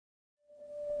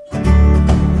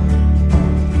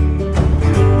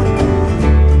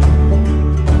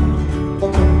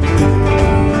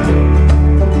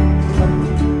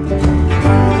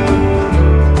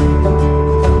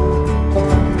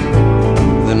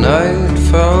night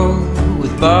fell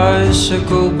with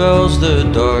bicycle bells, the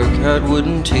dark had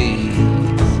wooden teeth.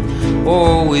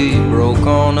 Oh, we broke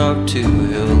on up to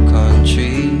hill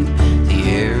country. The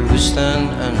air was thin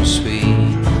and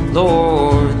sweet.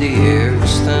 Lord, the air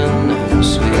was thin and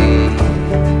sweet.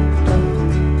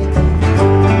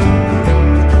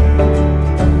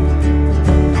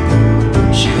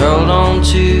 She held on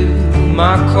to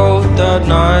my coat that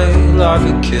night like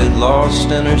a kid lost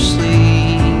in her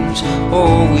sleeves.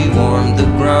 Oh, we warmed the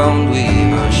ground, we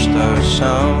hushed our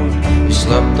sound. We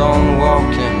slept on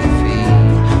walking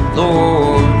feet.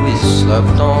 Lord, we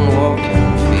slept on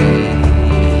walking feet.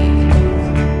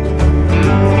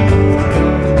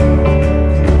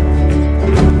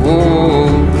 Oh,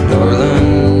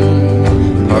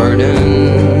 darling,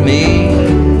 pardon me,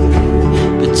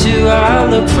 but do I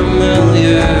look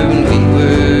familiar when we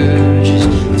were just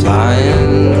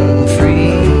flying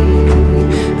free?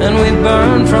 And we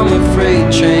burned from a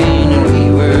freight train, and we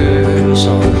were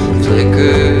some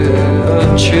flicker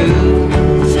of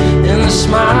truth in the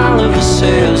smile of a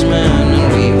salesman,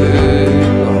 and we were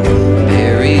all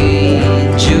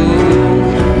buried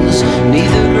jewels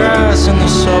neath the grass in the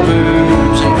suburbs.